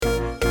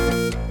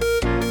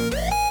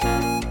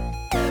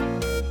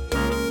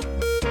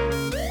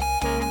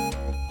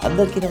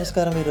అందరికీ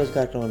నమస్కారం. ఈరోజు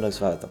కార్యక్రమంలోకి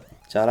స్వాగతం.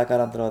 చాలా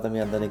కాలం తర్వాత మీ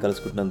అందరినీ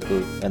కలుసుకుంటున్నందుకు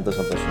ఎంతో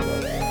సంతోషంగా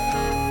ఉంది.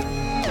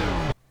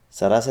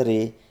 సరాసరి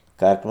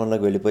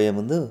కార్యక్రమంలోకి వెళ్ళిపోయే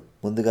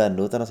ముందుగా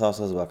నూతన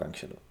సంవత్సర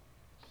శుభాకాంక్షలు.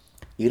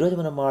 ఈరోజు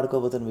మనం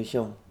మాట్లాడుకోబోతున్న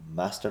విషయం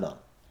మాస్టర్డాన్.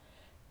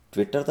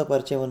 ట్విట్టర్తో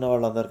పరిచయం ఉన్న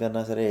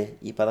వాళ్ళందరికన్నా సరే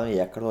ఈ పదం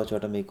ఎక్కడో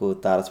చోట మీకు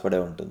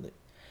తారసపడే ఉంటుంది.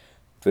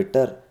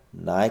 ట్విట్టర్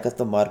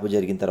నాయకత్వం మార్పు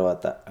జరిగిన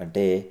తర్వాత,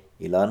 అంటే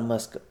ఇలాన్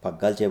మస్క్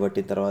పగ్గాలు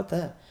చేపట్టిన తర్వాత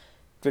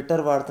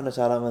ట్విట్టర్ వాడుతున్న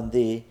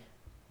చాలామంది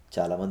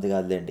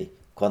కాదులేండి,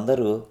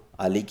 కొందరు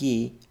అలిగి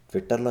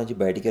ట్విట్టర్లోంచి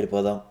బయటికి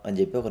వెళ్ళిపోదాం అని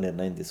చెప్పి ఒక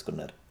నిర్ణయం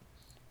తీసుకున్నారు.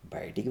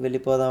 బయటికి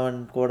వెళ్ళిపోదాం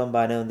అనుకోవడం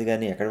బాగానే ఉంది,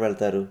 కానీ ఎక్కడ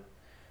వెళ్తారు?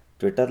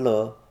 ట్విట్టర్లో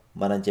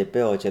మనం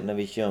చెప్పే ఒక చిన్న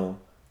విషయం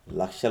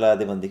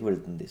లక్షలాది మందికి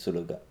వెళ్తుంది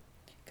సులువుగా.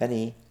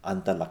 కానీ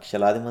అంత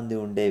లక్షలాది మంది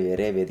ఉండే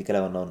వేరే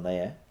వేదికలు ఏమన్నా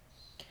ఉన్నాయా?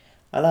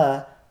 అలా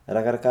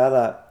రకరకాల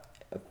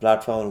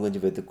ప్లాట్ఫామ్ల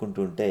గురించి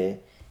వెతుక్కుంటూ ఉంటే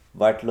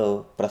వాటిలో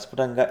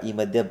ప్రస్ఫుటంగా ఈ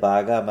మధ్య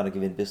బాగా మనకి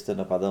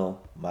వినిపిస్తున్న పదం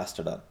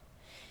మాస్టర్డాన్.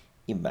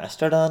 ఈ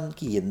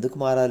మాస్టర్డాన్కి ఎందుకు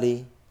మారాలి?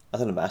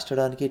 అసలు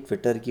మాస్టర్డాన్కి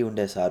ట్విట్టర్కి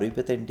ఉండే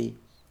సారూప్యత ఏంటి,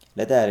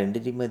 లేదా ఆ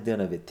రెండింటి మధ్య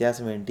ఉన్న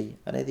వ్యత్యాసం ఏంటి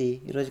అనేది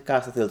ఈరోజు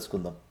కాస్త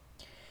తెలుసుకుందాం.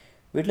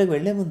 వీటిలోకి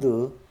వెళ్లే ముందు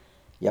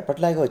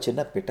ఎప్పట్లాగే ఒక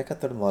చిన్న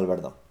పిట్టకథతో మొదలు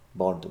పెడదాం,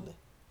 బాగుంటుంది.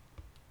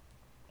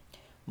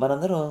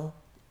 మనందరం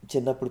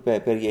చిన్నప్పుడు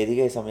పెరిగి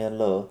ఎదిగే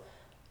సమయంలో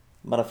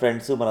మన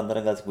ఫ్రెండ్స్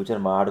మనందరం కలిసి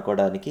కూర్చొని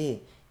మాట్లాడుకోవడానికి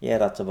ఏ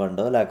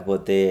రచ్చబండో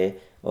లేకపోతే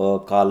ఓ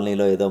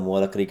కాలనీలో ఏదో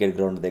మూల క్రికెట్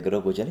గ్రౌండ్ దగ్గర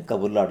కూర్చొని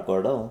కబుర్లు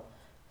ఆడుకోవడం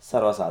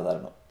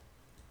సర్వసాధారణం.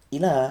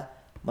 ఇలా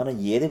మనం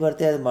ఏది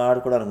పడితే అది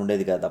మాట్లాడుకోవడానికి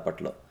ఉండేది కాదు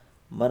అప్పట్లో.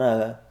 మన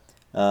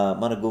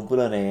మన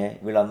గుంపులోనే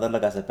వీళ్ళందరిలో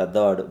కాస్త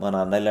పెద్దవాడు, మన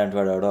అన్నయ్య లాంటి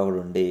వాడు ఎవడో ఒకడు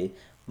ఉండి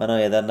మనం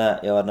ఏదన్నా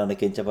ఎవరినన్నా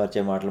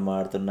కించపరిచే మాటలు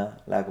మాడుతున్నా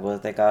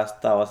లేకపోతే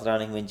కాస్త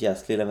అవసరానికి మించి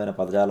అశ్లీలమైన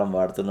పదజాలం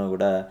వాడుతున్నా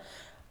కూడా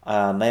ఆ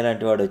అన్నయ్య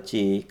లాంటి వాడు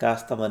వచ్చి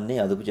కాస్త మన్ని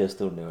అదుపు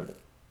చేస్తూ ఉండేవాడు.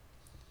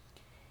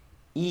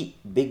 ఈ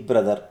బిగ్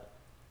బ్రదర్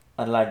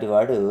అలాంటి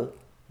వాడు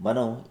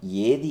మనం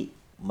ఏది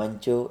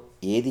మంచో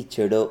ఏది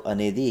చెడో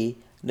అనేది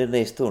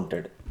నిర్ణయిస్తూ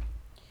ఉంటాడు.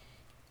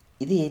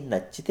 ఇది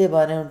నచ్చితే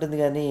బాగానే ఉంటుంది,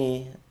 కానీ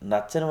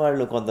నచ్చని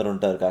వాళ్ళు కొందరు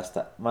ఉంటారు. కాస్త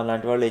మన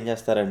లాంటి వాళ్ళు ఏం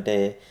చేస్తారంటే,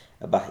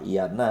 అబ్బా ఈ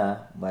అన్న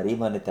మరీ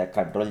మన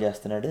కంట్రోల్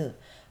చేస్తున్నాడు,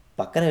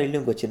 పక్కన వెళ్ళి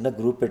ఇంకో చిన్న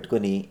గ్రూప్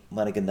పెట్టుకొని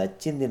మనకి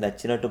నచ్చింది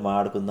నచ్చినట్టు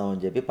మాడుకుందాం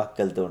అని చెప్పి పక్క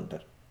వెళ్తూ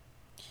ఉంటారు.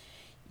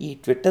 ఈ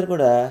ట్విట్టర్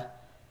కూడా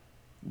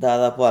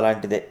దాదాపు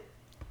అలాంటిదే.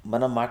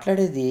 మనం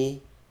మాట్లాడేది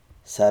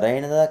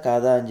సరైనదా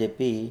కాదా అని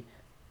చెప్పి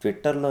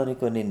ట్విట్టర్లోని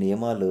కొన్ని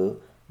నియమాలు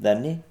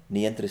దాన్ని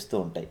నియంత్రిస్తూ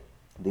ఉంటాయి.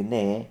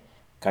 దీన్నే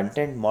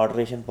కంటెంట్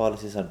మోడరేషన్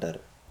పాలసీస్ అంటారు.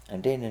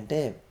 అంటే ఏంటంటే,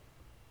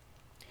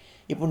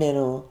 ఇప్పుడు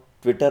నేను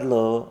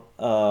ట్విట్టర్లో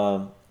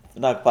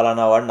నాకు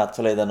పలానా వాడు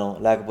నచ్చలేదనో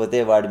లేకపోతే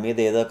వాడి మీద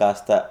ఏదో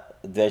కాస్త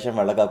ద్వేషం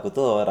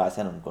వెళ్ళగక్కుతూ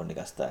రాశాను అనుకోండి.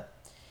 కాస్త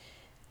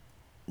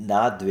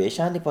నా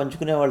ద్వేషాన్ని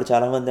పంచుకునే వాళ్ళు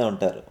చాలామందే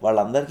ఉంటారు.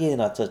 వాళ్ళందరికీ ఇది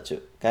నచ్చవచ్చు,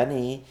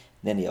 కానీ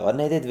నేను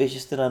ఎవరినైతే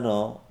ద్వేషిస్తున్నానో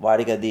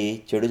వాడికి అది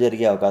చెడు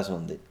జరిగే అవకాశం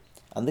ఉంది.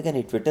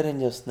 అందుకని ట్విట్టర్ ఏం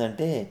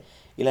చేస్తుందంటే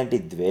ఇలాంటి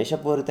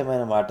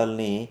ద్వేషపూరితమైన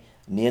మాటల్ని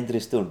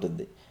నియంత్రిస్తూ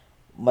ఉంటుంది.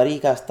 మరీ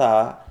కాస్త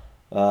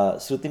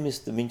శృతి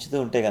మించుతూ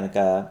ఉంటే కనుక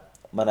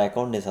మన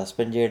అకౌంట్ని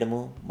సస్పెండ్ చేయడము,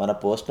 మన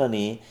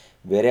పోస్ట్లని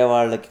వేరే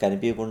వాళ్ళకి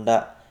కనిపించకుండా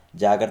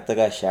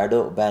జాగ్రత్తగా షాడో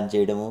బ్యాన్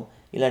చేయడము,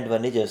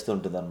 ఇలాంటివన్నీ చేస్తూ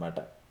ఉంటుందన్నమాట.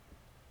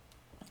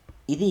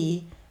 ఇది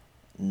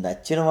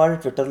నచ్చిన వాళ్ళు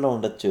ట్విట్టర్లో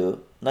ఉండొచ్చు,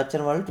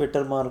 నచ్చిన వాళ్ళు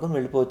ట్విట్టర్ మానుకొని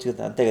వెళ్ళిపోవచ్చు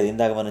కదా, అంతే కదా.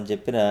 ఇందాక మనం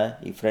చెప్పిన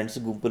ఈ ఫ్రెండ్స్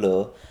గుంపులో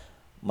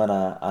మన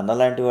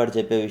అన్నలాంటి వాడు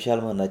చెప్పే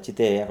విషయాలు మనం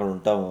నచ్చితే అక్కడ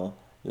ఉంటాము,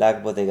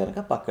 లేకపోతే కనుక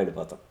పక్క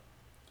వెళ్ళిపోతాం.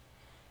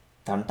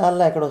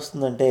 తంటాల్లో ఎక్కడ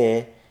వస్తుందంటే,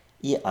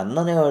 ఈ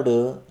అన్ననేవాడు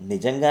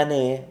నిజంగానే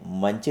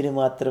మంచిని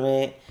మాత్రమే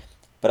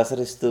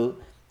ప్రసరిస్తూ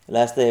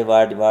లేస్తే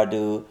వాడు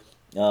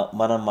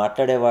మనం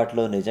మాట్లాడే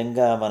వాటిలో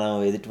నిజంగా మనం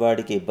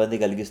ఎదుటివాడికి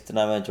ఇబ్బంది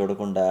కలిగిస్తున్నామని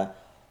చూడకుండా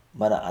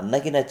మన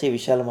అన్నకి నచ్చే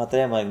విషయాలు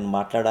మాత్రమే మనం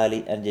మాట్లాడాలి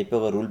అని చెప్పి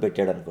ఒక రూల్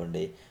పెట్టాడు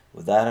అనుకోండి.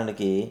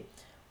 ఉదాహరణకి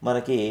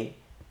మనకి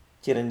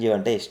చిరంజీవి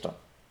అంటే ఇష్టం,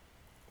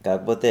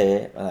 కాకపోతే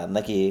మన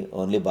అన్నకి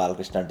ఓన్లీ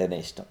బాలకృష్ణ అంటేనే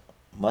ఇష్టం.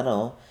 మనం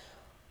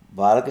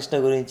బాలకృష్ణ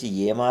గురించి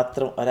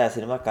ఏమాత్రం అరే ఆ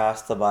సినిమా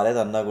కాస్త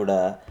బాగాలేదన్నా కూడా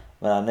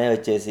మన అన్నయ్య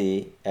వచ్చేసి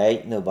ఏయ్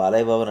నువ్వు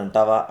బాలయ్య బాబుని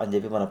అంటావా అని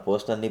చెప్పి మన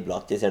పోస్ట్ అన్నీ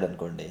బ్లాక్ చేశాడు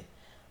అనుకోండి,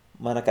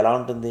 మనకు ఎలా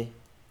ఉంటుంది?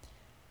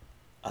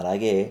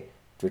 అలాగే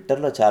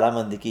ట్విట్టర్లో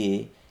చాలామందికి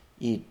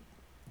ఈ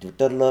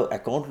ట్విట్టర్లో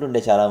అకౌంట్లు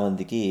ఉండే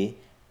చాలామందికి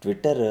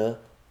ట్విట్టర్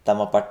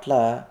తమ పట్ల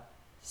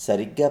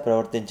సరిగ్గా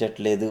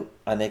ప్రవర్తించట్లేదు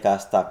అనే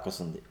కాస్త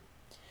అక్కసుంది.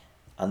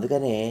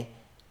 అందుకనే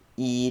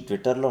ఈ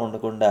ట్విట్టర్లో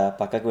ఉండకుండా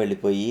పక్కకు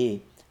వెళ్ళిపోయి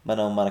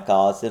మనం మనకు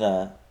కావాల్సిన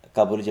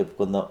కబుర్లు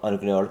చెప్పుకుందాం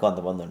అనుకునేవాళ్ళు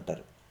కొంతమంది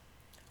ఉంటారు.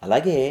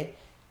 అలాగే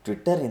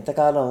ట్విట్టర్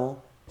ఇంతకాలం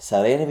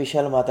సరైన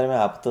విషయాలు మాత్రమే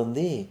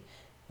ఆపుతుంది.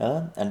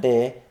 అంటే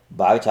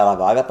చాలా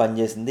బాగా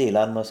పనిచేసింది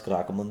ఇలాన్ మస్క్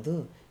రాకముందు.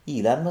 ఈ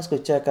ఇలాన్ మస్క్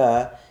వచ్చాక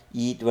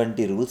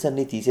ఇటువంటి రూల్స్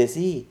అన్నీ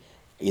తీసేసి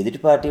ఎదుటి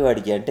పార్టీ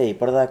వాడికి, అంటే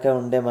ఇప్పటిదాకా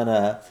ఉండే మన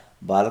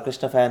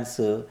బాలకృష్ణ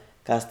ఫ్యాన్స్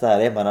కాస్త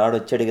అరే మనవాడు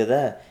వచ్చాడు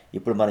కదా,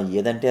 ఇప్పుడు మనం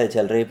ఏదంటే అది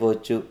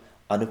చెలరైపోవచ్చు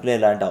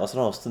అనుకునేలాంటి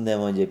అవసరం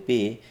వస్తుందేమో అని చెప్పి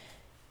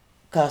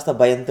కాస్త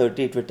భయంతో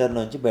ట్విట్టర్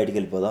నుంచి బయటికి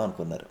వెళ్ళిపోదాం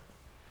అనుకున్నారు.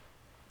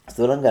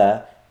 స్థూలంగా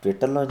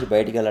ట్విట్టర్లోంచి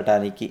బయటికి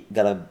వెళ్ళటానికి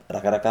గల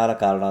రకరకాల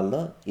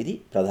కారణాల్లో ఇది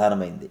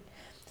ప్రధానమైంది.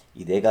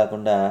 ఇదే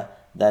కాకుండా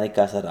దానికి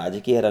కాస్త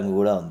రాజకీయ రంగు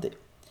కూడా ఉంది.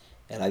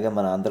 ఎలాగే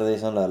మన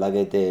ఆంధ్రదేశంలో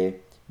ఎలాగైతే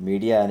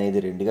మీడియా అనేది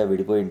రెండుగా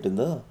విడిపోయి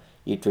ఉంటుందో,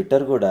 ఈ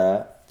ట్విట్టర్ కూడా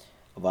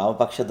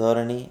వామపక్ష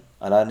ధోరణి,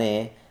 అలానే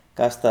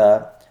కాస్త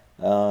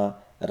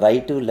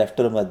రైటు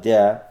లెఫ్టుల మధ్య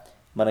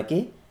మనకి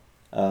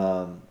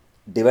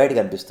డివైడ్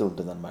కనిపిస్తూ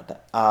ఉంటుందన్నమాట.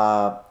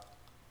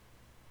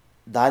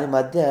 దాని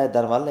మధ్య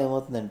దానివల్ల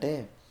ఏమవుతుందంటే,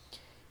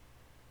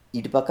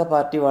 ఇటుపక్క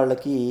పార్టీ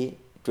వాళ్ళకి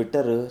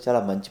ట్విట్టర్ చాలా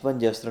మంచి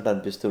పని చేస్తున్నట్టు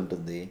అనిపిస్తూ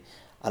ఉంటుంది.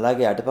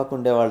 అలాగే అటుపక్క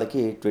ఉండే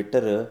వాళ్ళకి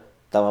ట్విట్టర్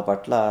తమ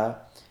పట్ల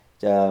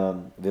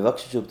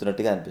వివక్ష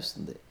చూపుతున్నట్టుగా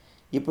అనిపిస్తుంది.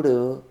 ఇప్పుడు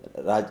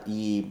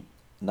ఈ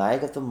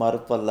నాయకత్వం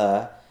మార్పు వల్ల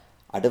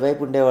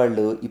అటువైపు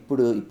ఉండేవాళ్ళు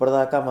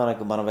ఇప్పటిదాకా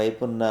మన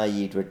వైపు ఉన్న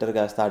ఈ ట్విట్టర్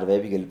కాస్త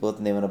అటువైపుకి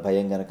వెళ్ళిపోతుందేమన్న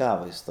భయం కనుక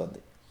ఆవహిస్తుంది.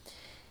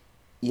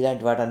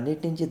 ఇలాంటి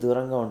వాటన్నిటి నుంచి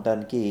దూరంగా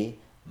ఉండటానికి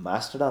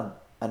మాస్టడాన్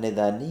అనే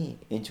దాన్ని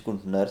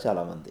ఎంచుకుంటున్నారు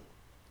చాలామంది.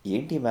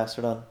 ఏంటి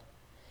మాస్టడాన్?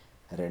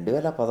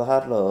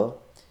 2016లో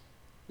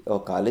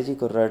ఒక కాలేజీ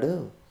కుర్రాడు,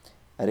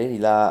 అరే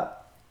ఇలా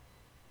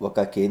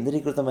ఒక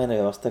కేంద్రీకృతమైన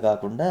వ్యవస్థ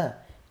కాకుండా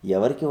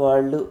ఎవరికి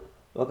వాళ్ళు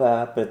ఒక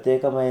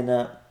ప్రత్యేకమైన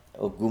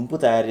ఒక గుంపు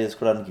తయారు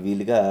చేసుకోవడానికి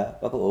వీలుగా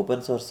ఒక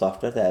ఓపెన్ సోర్స్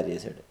సాఫ్ట్వేర్ తయారు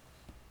చేశాడు.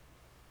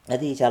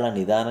 అది చాలా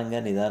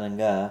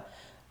నిదానంగా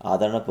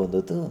ఆదరణ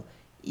పొందుతూ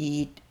ఈ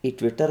ఈ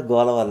ట్విట్టర్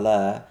గోల వల్ల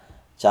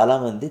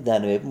చాలామంది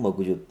దాని వైపు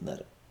మొగ్గు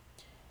చూపుతున్నారు.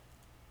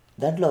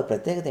 దాంట్లో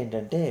ప్రత్యేకత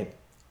ఏంటంటే,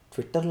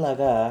 ట్విట్టర్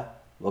లాగా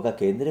ఒక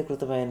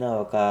కేంద్రీకృతమైన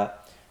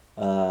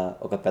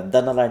ఒక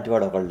పెద్దన్న లాంటి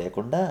వాడు ఒకడు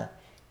లేకుండా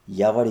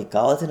ఎవడికి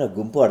కావాల్సిన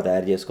గుంపు వాడు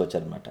తయారు చేసుకోవచ్చు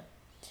అనమాట.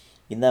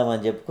 ఇందాక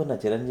మనం చెప్పుకున్న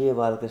చిరంజీవి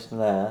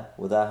బాలకృష్ణుల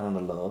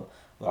ఉదాహరణలో,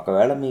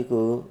 ఒకవేళ మీకు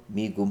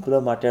మీ గుంపులో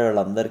మాట్లాడే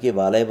వాళ్ళందరికీ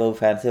బాలయ్య బాబు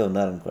ఫ్యాన్సే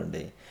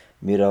ఉన్నారనుకోండి,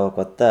 మీరు ఒక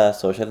కొత్త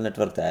సోషల్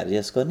నెట్వర్క్ తయారు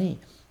చేసుకొని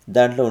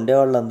దాంట్లో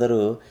ఉండేవాళ్ళందరూ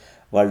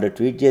వాళ్ళు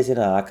ట్వీట్ చేసిన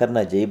ఆఖరణ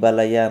జై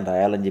బాలయ్య అని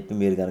రాయాలని చెప్పి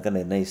మీరు కనుక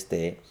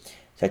నిర్ణయిస్తే,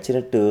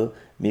 చచ్చినట్టు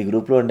మీ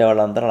గ్రూప్లో ఉండే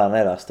వాళ్ళందరూ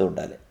అలానే రాస్తూ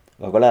ఉండాలి.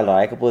 ఒకవేళ అలా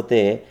రాయకపోతే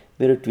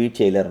మీరు ట్వీట్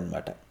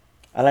చేయలేరన్నమాట.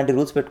 అలాంటి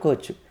రూల్స్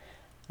పెట్టుకోవచ్చు.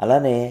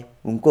 అలానే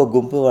ఇంకో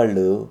గుంపు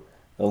వాళ్ళు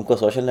ఇంకో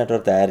సోషల్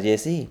నెట్వర్క్ తయారు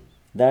చేసి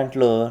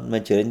దాంట్లో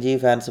మేము చిరంజీవి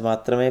ఫ్యాన్స్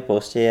మాత్రమే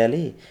పోస్ట్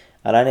చేయాలి,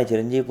 అలానే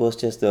చిరంజీవి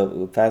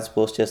ఫ్యాన్స్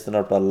పోస్ట్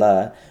చేస్తున్నప్పుడల్లా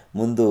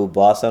ముందు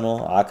బాసనో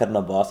ఆఖరణ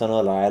బాసనో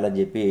రాయాలని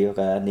చెప్పి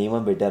ఒక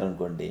నియమం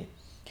పెట్టారనుకోండి,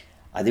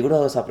 అది కూడా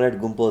ఒక సపరేట్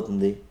గుంపు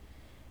అవుతుంది.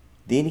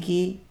 దీనికి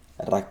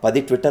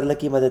 10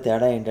 ట్విట్టర్లకి మధ్య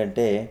తేడా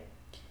ఏంటంటే,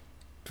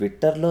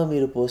 ట్విట్టర్లో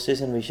మీరు పోస్ట్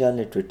చేసిన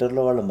విషయాల్ని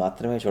ట్విట్టర్లో వాళ్ళు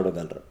మాత్రమే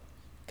చూడగలరు.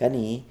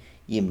 కానీ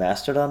ఈ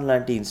మాస్టడాన్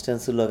లాంటి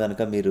ఇన్స్టెన్సుల్లో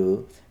కనుక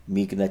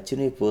మీకు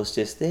నచ్చినవి పోస్ట్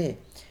చేస్తే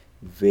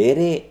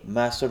వేరే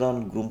మాస్టడాన్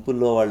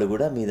గ్రూపుల్లో వాళ్ళు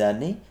కూడా మీ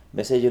దాన్ని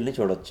మెసేజ్ల్ని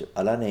చూడవచ్చు.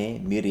 అలానే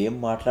మీరు ఏం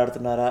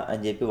మాట్లాడుతున్నారా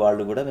అని చెప్పి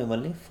వాళ్ళు కూడా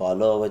మిమ్మల్ని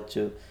ఫాలో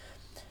అవ్వచ్చు.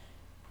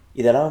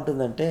 ఇది ఎలా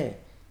ఉంటుందంటే,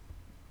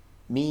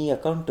 మీ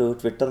అకౌంట్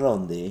ట్విట్టర్లో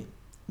ఉంది,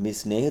 మీ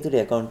స్నేహితుడి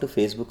అకౌంట్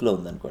ఫేస్బుక్లో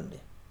ఉందనుకోండి.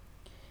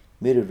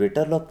 మీరు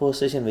ట్విట్టర్లో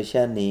పోస్ట్ చేసిన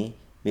విషయాన్ని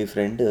మీ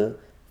ఫ్రెండ్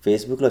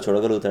ఫేస్బుక్లో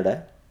చూడగలుగుతాడా?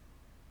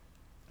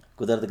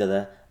 కుదరదు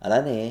కదా.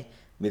 అలానే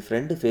మీ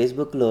ఫ్రెండ్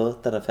ఫేస్బుక్లో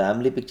తన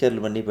ఫ్యామిలీ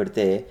పిక్చర్లు అన్నీ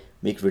పెడితే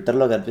మీకు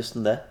ట్విట్టర్లో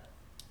కనిపిస్తుందా?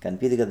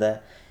 కనిపించదు కదా.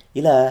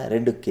 ఇలా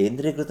రెండు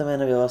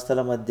కేంద్రీకృతమైన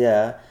వ్యవస్థల మధ్య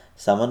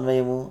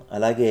సమన్వయము,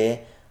 అలాగే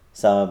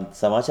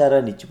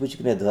సమాచారాన్ని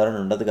ఇచ్చిపుచ్చుకునే ధోరణి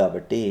ఉండదు.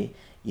 కాబట్టి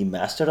ఈ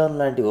మాస్టడాన్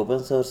లాంటి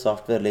ఓపెన్ సోర్స్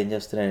సాఫ్ట్వేర్లు ఏం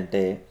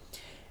చేస్తున్నాయంటే,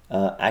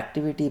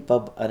 యాక్టివిటీ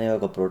పబ్ అనే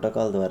ఒక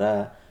ప్రోటోకాల్ ద్వారా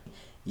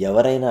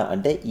ఎవరైనా,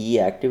 అంటే ఈ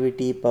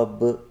యాక్టివిటీ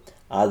పబ్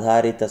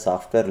ఆధారిత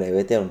సాఫ్ట్వేర్లు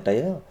ఏవైతే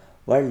ఉంటాయో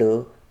వాళ్ళు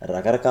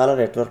రకరకాల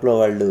నెట్వర్క్లో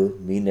వాళ్ళు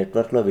మీ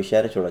నెట్వర్క్లో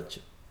విషయాన్ని చూడవచ్చు.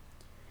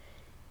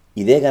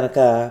 ఇదే కనుక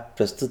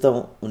ప్రస్తుతం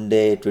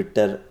ఉండే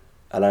ట్విట్టర్,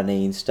 అలానే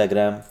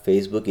ఇన్స్టాగ్రామ్,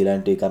 ఫేస్బుక్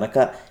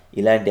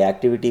ఇలాంటి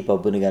యాక్టివిటీ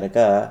పబ్ని కనుక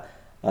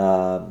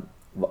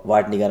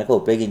వాటిని కనుక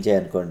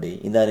ఉపయోగించాయనుకోండి,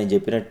 ఇందా నేను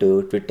చెప్పినట్టు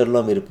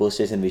ట్విట్టర్లో మీరు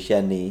పోస్ట్ చేసిన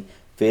విషయాన్ని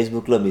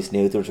ఫేస్బుక్లో మీ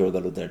స్నేహితుడు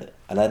చూడగలుగుతాడు.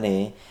 అలానే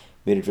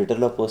మీరు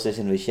ట్విట్టర్లో పోస్ట్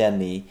చేసిన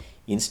విషయాన్ని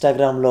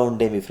ఇన్స్టాగ్రామ్లో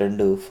ఉండే మీ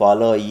ఫ్రెండ్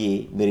ఫాలో అయ్యి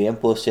మీరు ఏం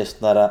పోస్ట్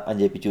చేస్తున్నారా అని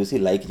చెప్పి చూసి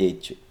లైక్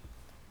చేయొచ్చు.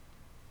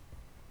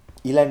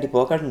 ఇలాంటి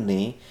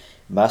పోకడల్ని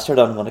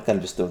మాస్టడాన్ మనకు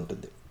కనిపిస్తూ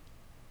ఉంటుంది.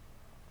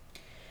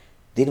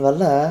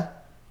 దీనివల్ల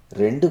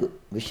రెండు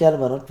విషయాలు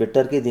మనం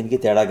ట్విట్టర్కి దీనికి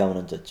తేడా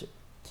గమనించవచ్చు.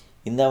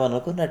 ఇందా మనం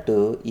అనుకున్నట్టు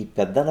ఈ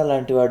పెద్దన్న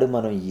లాంటి వాడు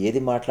మనం ఏది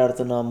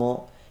మాట్లాడుతున్నామో,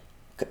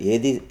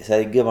 ఏది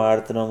సరిగ్గా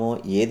మాట్లాడుతున్నామో,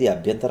 ఏది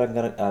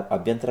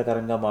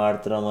అభ్యంతరకరంగా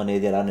మాట్లాడుతున్నామో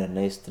అనేది ఎలా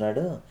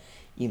నిర్ణయిస్తున్నాడో,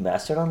 ఈ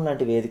మాస్టడాన్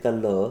లాంటి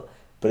వేదికల్లో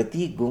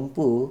ప్రతి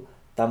గుంపు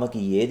తమకి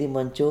ఏది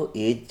మంచో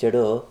ఏది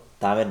చెడో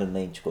తామే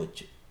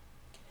నిర్ణయించుకోవచ్చు.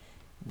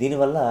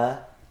 దీనివల్ల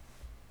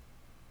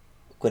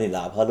కొన్ని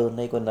లాభాలు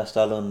ఉన్నాయి, కొన్ని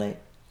నష్టాలు ఉన్నాయి.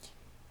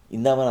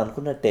 ఇందా మనం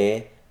అనుకున్నట్టే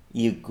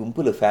ఈ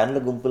గుంపులు ఫ్యాన్ల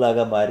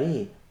గుంపులాగా మారి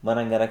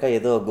మనం గనక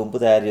ఏదో గుంపు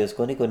తయారు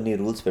చేసుకొని కొన్ని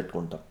రూల్స్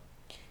పెట్టుకుంటాం.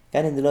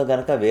 కానీ ఇందులో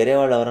కనుక వేరే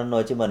వాళ్ళు ఎవరన్నా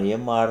వచ్చి మనం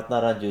ఏం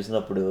మాట్లాడుతున్నారా అని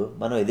చూసినప్పుడు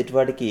మనం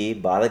ఎదుటివాడికి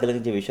బాధ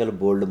కలిగించే విషయాలు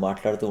బోల్డ్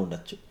మాట్లాడుతూ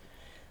ఉండొచ్చు.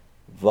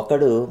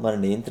 ఒకడు మనం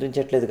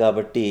నియంత్రించట్లేదు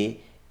కాబట్టి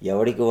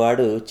ఎవడికి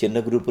వాడు చిన్న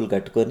గ్రూపులు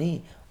కట్టుకొని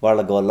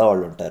వాళ్ళ గోల్లా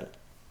వాళ్ళు ఉంటారు.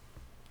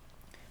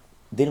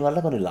 దీనివల్ల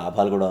కొన్ని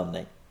లాభాలు కూడా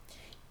ఉన్నాయి.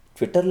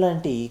 ట్విట్టర్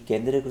లాంటి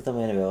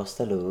కేంద్రీకృతమైన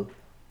వ్యవస్థలు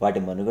వాటి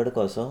మనుగడ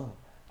కోసం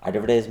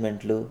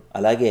అడ్వర్టైజ్మెంట్లు,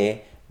 అలాగే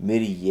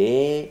మీరు ఏ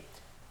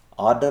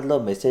ఆర్డర్లో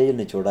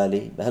మెసేజ్ని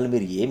చూడాలి, అసలు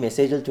మీరు ఏ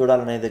మెసేజ్లు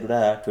చూడాలనేది కూడా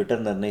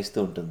ట్విట్టర్ నిర్ణయిస్తూ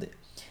ఉంటుంది.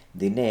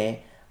 దీన్నే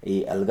ఈ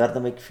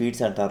అల్గారిథమిక్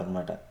ఫీడ్స్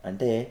అంటారనమాట.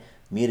 అంటే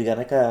మీరు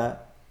గనక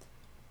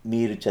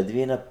మీరు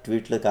చదివిన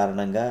ట్వీట్ల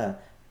కారణంగా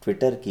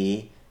ట్విట్టర్కి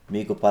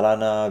మీకు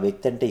పలానా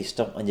వ్యక్తి అంటే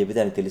ఇష్టం అని చెప్పి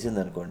దానికి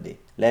తెలిసిందనుకోండి,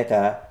 లేక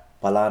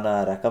పలానా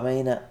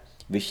రకమైన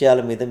విషయాల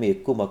మీద మీరు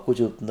ఎక్కువ మక్కువ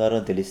చూపుతున్నారు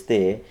అని తెలిస్తే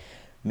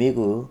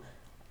మీకు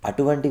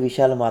అటువంటి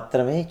విషయాలు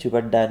మాత్రమే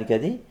చూపెట్టడానికి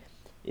అది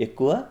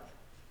ఎక్కువ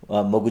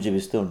మొగ్గు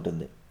చూపిస్తూ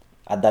ఉంటుంది.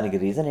 దానికి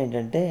రీజన్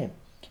ఏంటంటే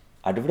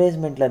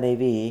అడ్వర్టైజ్మెంట్లు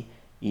అనేవి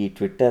ఈ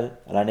ట్విట్టర్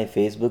అలానే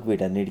ఫేస్బుక్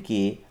వీటన్నిటికీ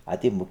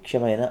అతి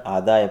ముఖ్యమైన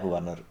ఆదాయపు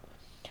వనరు.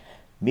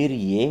 మీరు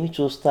ఏమి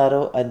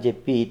చూస్తారో అని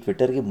చెప్పి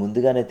ట్విట్టర్కి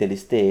ముందుగానే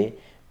తెలిస్తే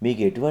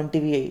మీకు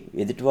ఎటువంటివి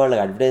ఎదుటి వాళ్ళ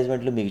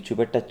అడ్వర్టైజ్మెంట్లు మీకు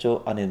చూపెట్టచ్చో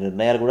అనే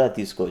నిర్ణయాలు కూడా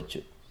తీసుకోవచ్చు.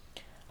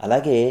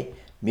 అలాగే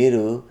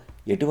మీరు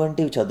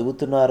ఎటువంటివి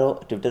చదువుతున్నారో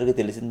ట్విట్టర్కి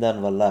తెలిసిన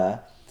దానివల్ల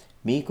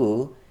మీకు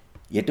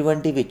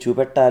ఎటువంటివి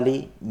చూపెట్టాలి,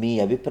 మీ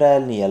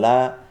అభిప్రాయాలని ఎలా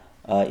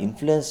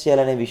ఇన్ఫ్లుయెన్స్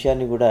చేయాలనే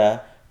విషయాన్ని కూడా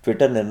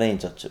ట్విట్టర్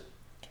నిర్ణయించవచ్చు.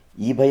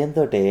 ఈ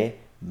భయంతో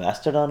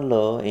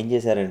మాస్టడాన్లో ఏం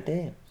చేశారంటే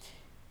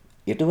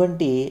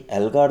ఎటువంటి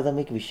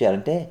అల్గారిథమిక్ విషయాలు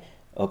అంటే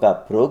ఒక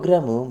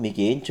ప్రోగ్రాము మీకు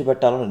ఏం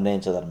చూపెట్టాలో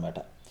నిర్ణయించదన్నమాట.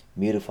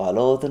 మీరు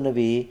ఫాలో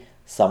అవుతున్నవి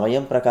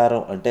సమయం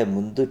ప్రకారం అంటే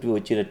ముందు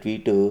వచ్చిన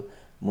ట్వీటు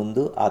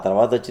ముందు, ఆ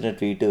తర్వాత వచ్చిన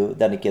ట్వీటు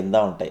దాని కింద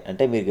ఉంటాయి.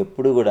 అంటే మీకు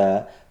ఎప్పుడు కూడా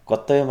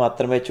కొత్తవి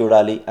మాత్రమే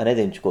చూడాలి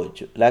అనేది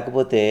ఎంచుకోవచ్చు.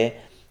 లేకపోతే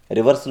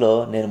రివర్స్లో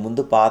నేను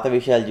ముందు పాత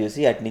విషయాలు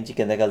చూసి అటు నుంచి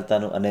కిందకి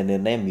వెళ్తాను అనే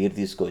నిర్ణయం మీరు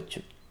తీసుకోవచ్చు.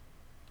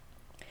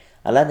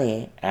 అలానే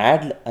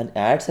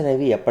యాడ్స్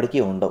అనేవి ఎప్పటికీ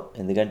ఉండవు.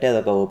 ఎందుకంటే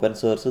అదొక ఓపెన్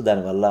సోర్సు,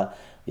 దానివల్ల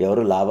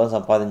ఎవరు లాభం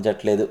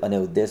సంపాదించట్లేదు అనే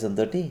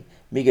ఉద్దేశంతో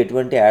మీకు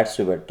ఎటువంటి యాడ్స్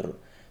చూపెట్టరు.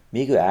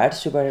 మీకు యాడ్స్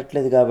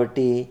చూపెట్టట్లేదు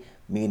కాబట్టి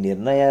మీ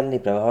నిర్ణయాల్ని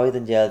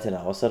ప్రభావితం చేయాల్సిన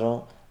అవసరం,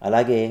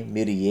 అలాగే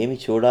మీరు ఏమి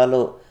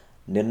చూడాలో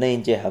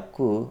నిర్ణయించే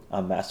హక్కు ఆ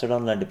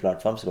మాస్టడాన్ లాంటి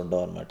ప్లాట్ఫామ్స్కి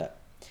ఉండవు అన్నమాట.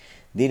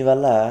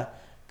 దీనివల్ల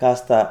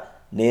కాస్త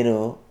నేను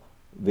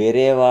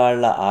వేరే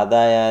వాళ్ళ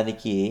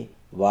ఆదాయానికి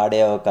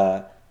వాడే ఒక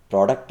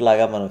ప్రోడక్ట్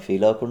లాగా మనం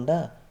ఫీల్ అవ్వకుండా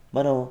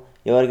మనం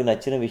ఎవరికి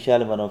నచ్చిన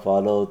విషయాలు మనం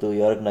ఫాలో అవుతూ,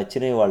 ఎవరికి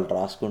నచ్చినవి వాళ్ళు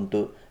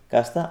రాసుకుంటూ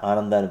కాస్త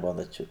ఆనందాన్ని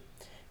పొందొచ్చు.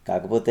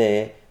 కాకపోతే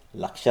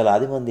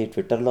లక్షలాది మంది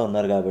ట్విట్టర్లో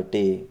ఉన్నారు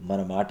కాబట్టి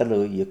మన మాటలు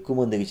ఎక్కువ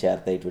మందికి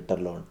చేరతాయి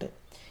ట్విట్టర్లో ఉంటాయి.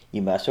 ఈ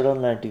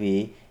మాస్టడాన్ లాంటివి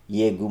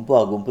ఏ గుంపు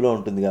ఆ గుంపులో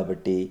ఉంటుంది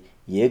కాబట్టి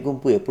ఏ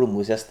గుంపు ఎప్పుడు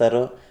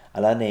మూసేస్తారో,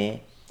 అలానే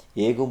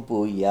ఏ గుంపు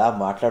ఎలా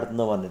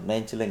మాట్లాడుతుందో మనం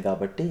నిర్ణయించలేం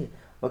కాబట్టి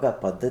ఒక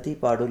పద్ధతి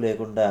పాడు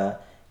లేకుండా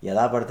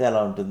ఎలా పడితే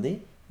అలా ఉంటుంది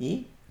ఈ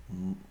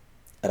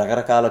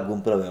రకరకాల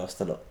గుంపుల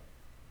వ్యవస్థలో.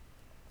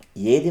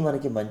 ఏది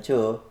మనకి మంచో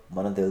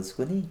మనం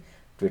తెలుసుకుని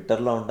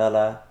ట్విట్టర్లో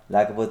ఉండాలా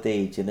లేకపోతే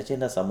ఈ చిన్న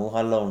చిన్న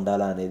సమూహాల్లో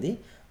ఉండాలా అనేది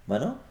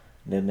మనం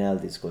నిర్ణయాలు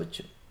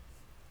తీసుకోవచ్చు.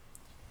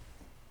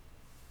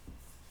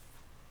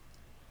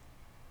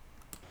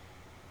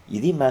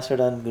 ఇది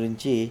మాస్టడాన్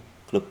గురించి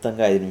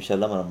క్లుప్తంగా 5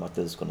 నిమిషాల్లో మనం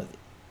తెలుసుకున్నది.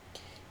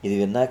 ఇది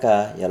విన్నాక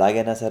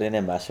ఎలాగైనా సరే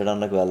నేను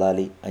మాస్టడాన్లోకి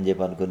వెళ్ళాలి అని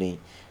చెప్పి అనుకుని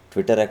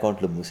ట్విట్టర్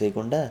అకౌంట్లు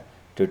మూసేయకుండా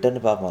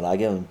ట్విట్టర్ని పాపం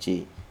అలాగే ఉంచి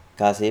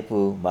కాసేపు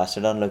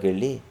మాస్టడాన్లోకి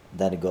వెళ్ళి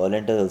దాని గోల్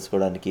ఏంటో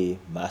తెలుసుకోవడానికి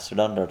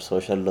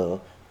mastodon.socialలో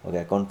ఒక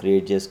అకౌంట్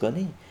క్రియేట్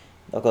చేసుకొని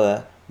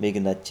మీకు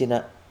నచ్చిన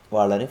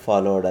వాళ్ళని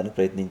ఫాలో అవ్వడానికి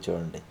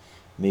ప్రయత్నించండి.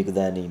 మీకు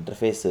దాని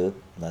ఇంటర్ఫేస్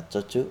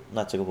నచ్చవచ్చు,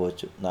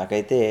 నచ్చకపోవచ్చు.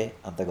 నాకైతే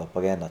అంత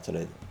గొప్పగా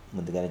నచ్చలేదు,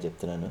 ముందుగానే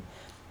చెప్తున్నాను.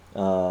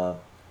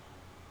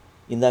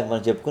 ఇందాక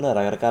మనం చెప్పుకున్న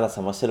రకరకాల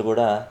సమస్యలు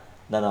కూడా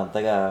నన్ను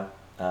అంతగా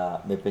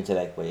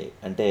మెప్పించలేకపోయాయి.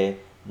 అంటే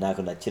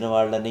నాకు నచ్చిన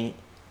వాళ్ళని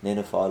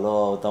నేను ఫాలో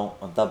అవుతాం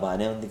అంతా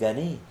బాగానే ఉంది,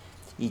 కానీ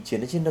ఈ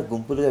చిన్న చిన్న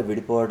గుంపులుగా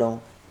విడిపోవడం,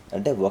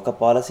 అంటే ఒక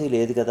పాలసీ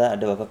లేదు కదా,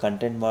 అంటే ఒక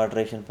కంటెంట్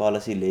మోడరేషన్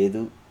పాలసీ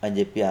లేదు అని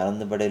చెప్పి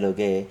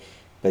ఆనందపడేలోకే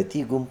ప్రతి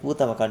గుంపు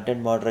తమ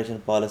కంటెంట్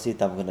మోడరేషన్ పాలసీ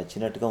తమకు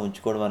నచ్చినట్టుగా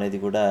ఉంచుకోవడం అనేది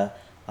కూడా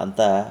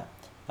అంత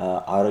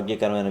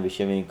ఆరోగ్యకరమైన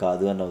విషయం ఏం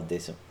కాదు అన్న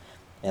ఉద్దేశం.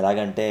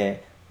 ఎలాగంటే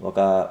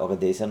ఒక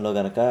దేశంలో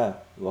కనుక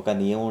ఒక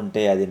నియమం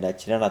ఉంటే అది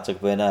నచ్చినా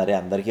నచ్చకపోయినా అరే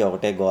అందరికీ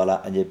ఒకటే గోల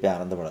అని చెప్పి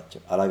ఆనందపడవచ్చు.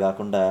 అలా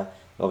కాకుండా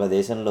ఒక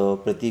దేశంలో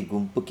ప్రతి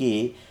గుంపుకి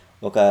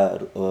ఒక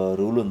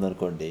రూల్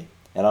ఉందనుకోండి,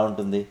 ఎలా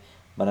ఉంటుంది,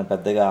 మనం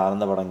పెద్దగా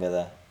ఆనందపడం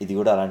కదా. ఇది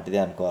కూడా అలాంటిదే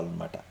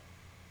అనుకోవాలన్నమాట.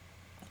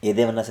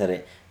 ఏదేమన్నా సరే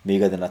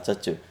మీకు అది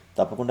నచ్చచ్చు,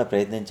 తప్పకుండా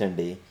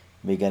ప్రయత్నించండి.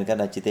 మీకు కనుక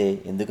నచ్చితే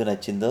ఎందుకు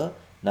నచ్చిందో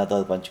నాతో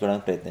అది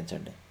పంచుకోవడానికి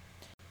ప్రయత్నించండి.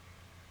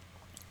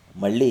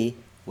 మళ్ళీ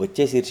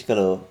వచ్చే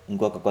శీర్షికలో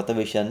ఇంకొక కొత్త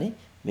విషయాన్ని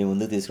మీ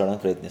ముందుకు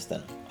తీసుకోవడానికి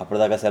ప్రయత్నిస్తాను.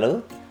 అప్పటిదాకా సెలవు,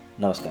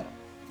 నమస్కారం.